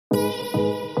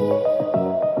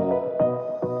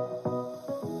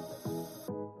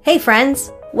Hey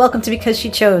friends, welcome to Because She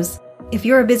Chose. If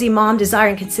you're a busy mom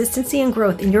desiring consistency and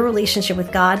growth in your relationship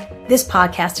with God, this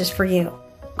podcast is for you.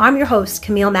 I'm your host,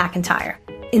 Camille McIntyre.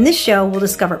 In this show, we'll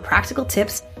discover practical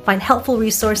tips, find helpful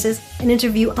resources, and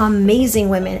interview amazing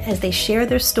women as they share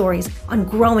their stories on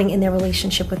growing in their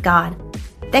relationship with God.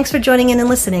 Thanks for joining in and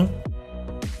listening.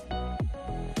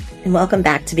 And welcome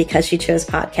back to Because She Chose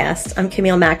podcast. I'm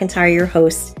Camille McIntyre, your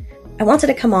host. I wanted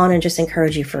to come on and just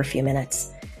encourage you for a few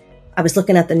minutes. I was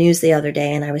looking at the news the other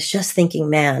day and I was just thinking,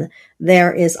 man,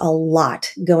 there is a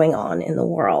lot going on in the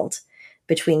world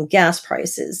between gas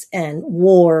prices and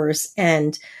wars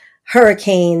and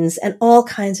hurricanes and all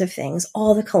kinds of things,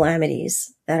 all the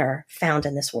calamities that are found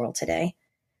in this world today.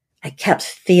 I kept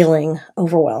feeling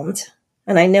overwhelmed.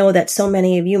 And I know that so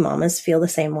many of you mamas feel the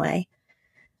same way.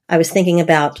 I was thinking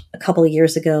about a couple of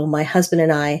years ago, my husband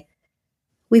and I,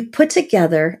 we put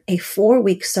together a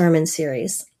 4-week sermon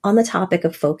series on the topic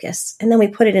of focus. And then we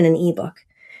put it in an ebook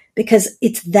because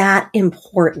it's that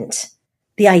important.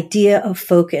 The idea of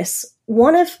focus.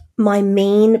 One of my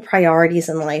main priorities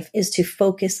in life is to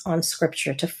focus on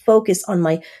scripture, to focus on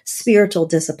my spiritual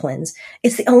disciplines.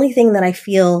 It's the only thing that I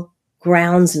feel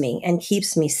grounds me and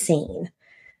keeps me sane.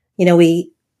 You know,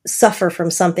 we suffer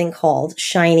from something called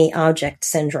shiny object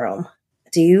syndrome.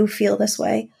 Do you feel this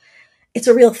way? It's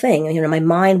a real thing. You know, my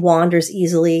mind wanders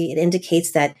easily. It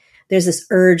indicates that there's this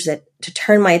urge that to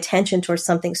turn my attention towards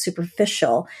something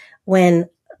superficial when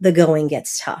the going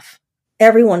gets tough.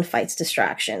 Everyone fights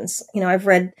distractions. You know, I've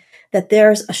read that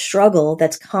there's a struggle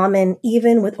that's common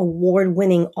even with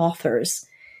award-winning authors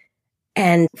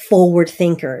and forward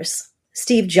thinkers.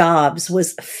 Steve Jobs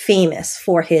was famous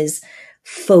for his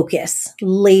focus,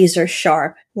 laser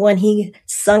sharp. When he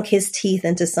sunk his teeth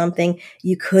into something,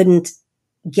 you couldn't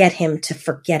get him to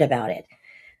forget about it.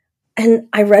 And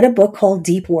I read a book called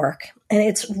Deep Work, and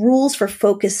it's rules for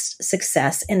focused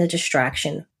success in a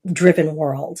distraction-driven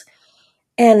world.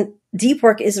 And deep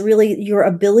work is really your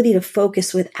ability to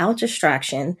focus without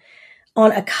distraction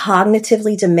on a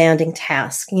cognitively demanding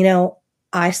task. You know,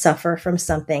 I suffer from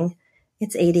something.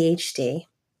 It's ADHD.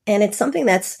 And it's something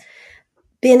that's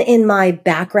been in my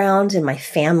background, in my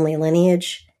family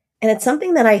lineage. And it's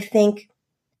something that I think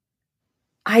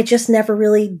I just never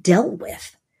really dealt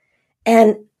with.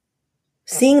 And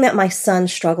seeing that my son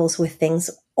struggles with things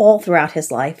all throughout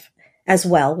his life as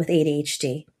well with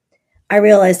ADHD, I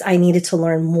realized I needed to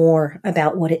learn more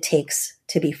about what it takes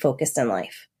to be focused in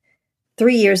life.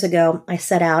 3 years ago, I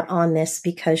set out on this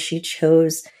Because She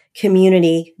Chose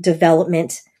community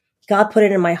development. God put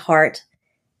it in my heart.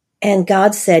 And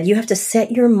God said, you have to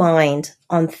set your mind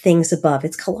on things above.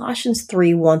 It's Colossians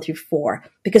 3:1-4,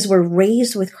 because we're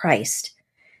raised with Christ.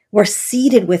 We're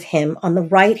seated with him on the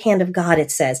right hand of God, it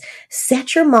says.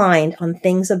 Set your mind on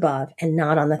things above and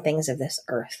not on the things of this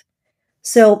earth.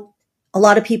 So a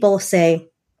lot of people say,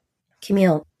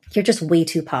 Camille, you're just way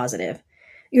too positive.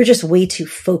 You're just way too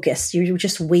focused. You're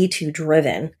just way too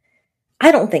driven.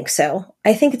 I don't think so.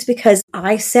 I think it's because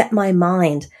I set my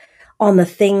mind on the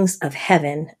things of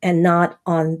heaven and not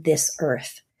on this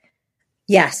earth.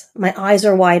 Yes, my eyes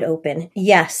are wide open.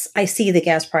 Yes, I see the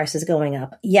gas prices going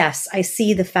up. Yes, I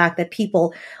see the fact that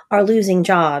people are losing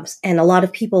jobs and a lot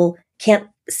of people can't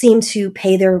seem to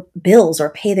pay their bills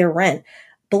or pay their rent.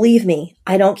 Believe me,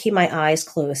 I don't keep my eyes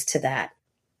closed to that.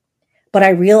 But I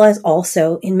realize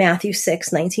also in Matthew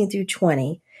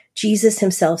 6:19-20, Jesus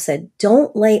himself said,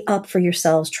 don't lay up for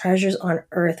yourselves treasures on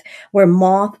earth where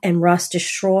moth and rust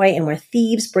destroy and where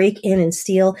thieves break in and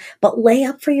steal, but lay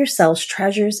up for yourselves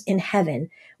treasures in heaven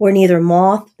where neither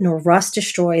moth nor rust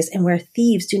destroys and where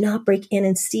thieves do not break in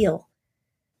and steal.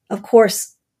 Of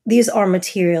course, these are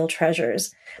material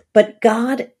treasures, but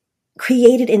God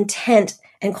created intent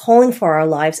and calling for our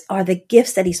lives are the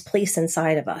gifts that he's placed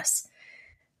inside of us.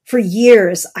 For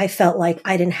years, I felt like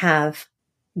I didn't have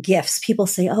gifts. People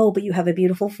say, oh, but you have a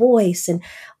beautiful voice. And,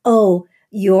 oh,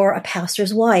 you're a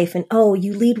pastor's wife. And, oh,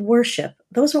 you lead worship.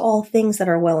 Those are all things that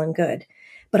are well and good.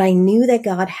 But I knew that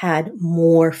God had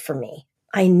more for me.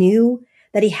 I knew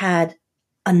that he had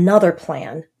another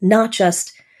plan, not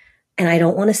just, and I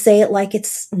don't want to say it like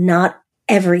it's not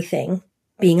everything,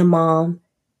 being a mom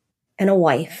and a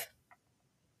wife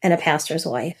and a pastor's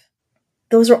wife.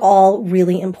 Those are all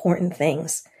really important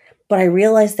things. But I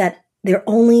realized that they're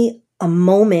only a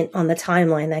moment on the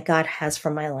timeline that God has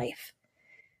for my life.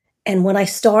 And when I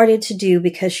started to do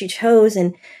Because She Chose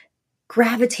and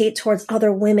gravitate towards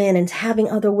other women and having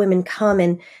other women come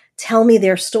and tell me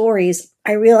their stories,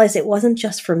 I realized it wasn't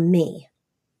just for me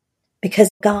because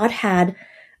God had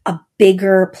a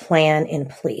bigger plan in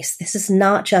place. This is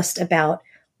not just about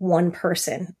one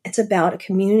person. It's about a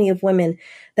community of women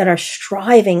that are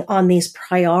striving on these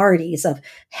priorities of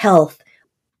health,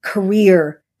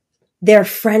 career, their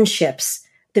friendships,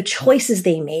 the choices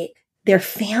they make, their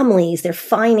families, their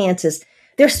finances,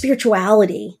 their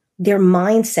spirituality, their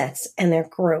mindsets, and their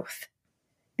growth.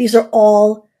 These are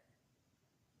all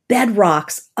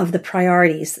bedrocks of the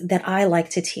priorities that I like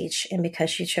to teach in Because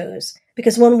She Chose.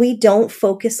 Because when we don't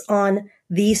focus on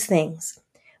these things,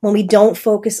 when we don't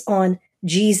focus on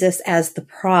Jesus as the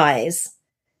prize,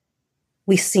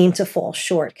 we seem to fall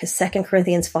short. Because 2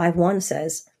 Corinthians 5:1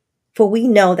 says, "For we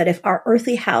know that if our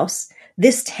earthly house,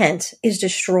 this tent, is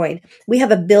destroyed, we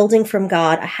have a building from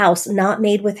God, a house not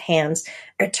made with hands,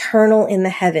 eternal in the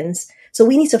heavens." So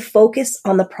we need to focus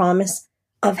on the promise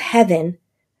of heaven.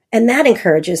 And that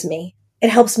encourages me. It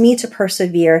helps me to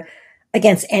persevere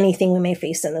against anything we may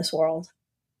face in this world.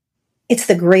 It's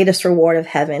the greatest reward of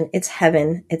heaven. It's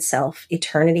heaven itself,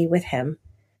 eternity with him.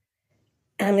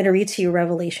 And I'm going to read to you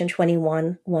Revelation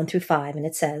 21, 1-5. And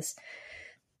it says,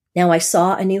 "Now I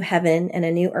saw a new heaven and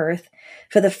a new earth,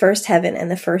 for the first heaven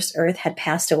and the first earth had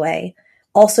passed away.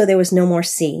 Also there was no more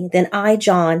sea. Then I,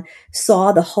 John,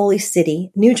 saw the holy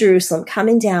city, New Jerusalem,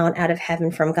 coming down out of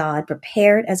heaven from God,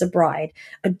 prepared as a bride,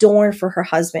 adorned for her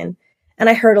husband. And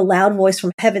I heard a loud voice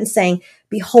from heaven saying,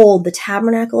 'Behold, the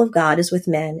tabernacle of God is with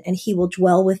men, and he will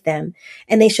dwell with them,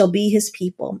 and they shall be his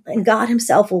people. And God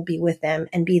himself will be with them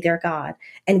and be their God.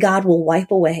 And God will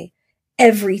wipe away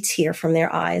every tear from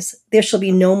their eyes. There shall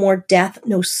be no more death,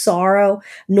 no sorrow,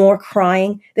 nor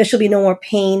crying. There shall be no more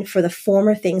pain, for the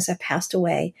former things have passed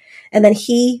away.' And then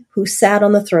he who sat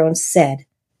on the throne said,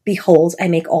 'Behold, I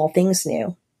make all things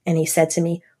new.' And he said to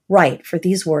me, 'Write, for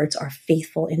these words are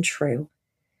faithful and true.'"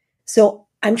 So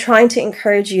I'm trying to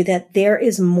encourage you that there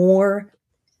is more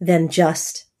than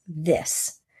just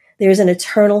this. There's an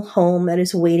eternal home that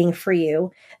is waiting for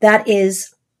you. That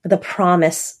is the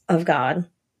promise of God.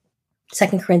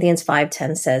 2 Corinthians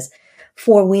 5:10 says,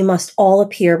 "For we must all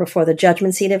appear before the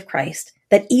judgment seat of Christ,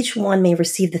 that each one may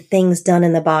receive the things done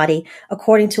in the body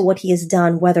according to what he has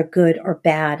done, whether good or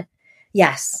bad."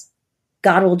 Yes,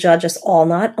 God will judge us all,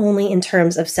 not only in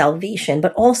terms of salvation,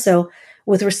 but also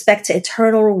with respect to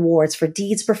eternal rewards for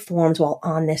deeds performed while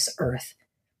on this earth.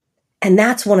 And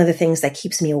that's one of the things that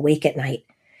keeps me awake at night.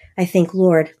 I think,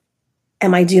 Lord,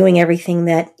 am I doing everything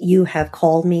that you have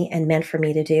called me and meant for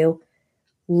me to do?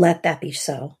 Let that be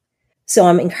so. So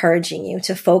I'm encouraging you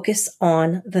to focus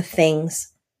on the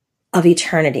things of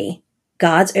eternity,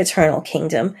 God's eternal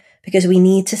kingdom, because we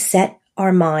need to set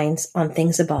our minds on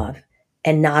things above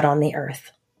and not on the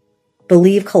earth.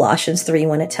 Believe Colossians 3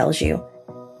 when it tells you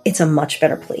it's a much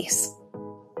better place.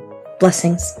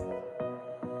 Blessings.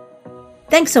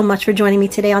 Thanks so much for joining me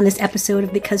today on this episode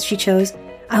of Because She Chose.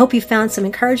 I hope you found some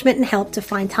encouragement and help to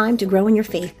find time to grow in your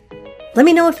faith. Let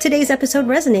me know if today's episode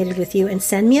resonated with you and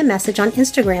send me a message on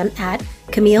Instagram at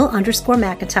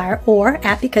Camille_McIntyre or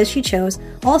at Because She Chose,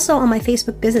 also on my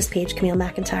Facebook business page, Camille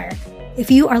McIntyre. If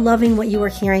you are loving what you are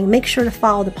hearing, make sure to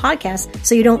follow the podcast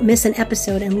so you don't miss an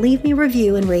episode and leave me a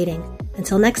review and rating.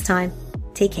 Until next time,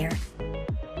 take care.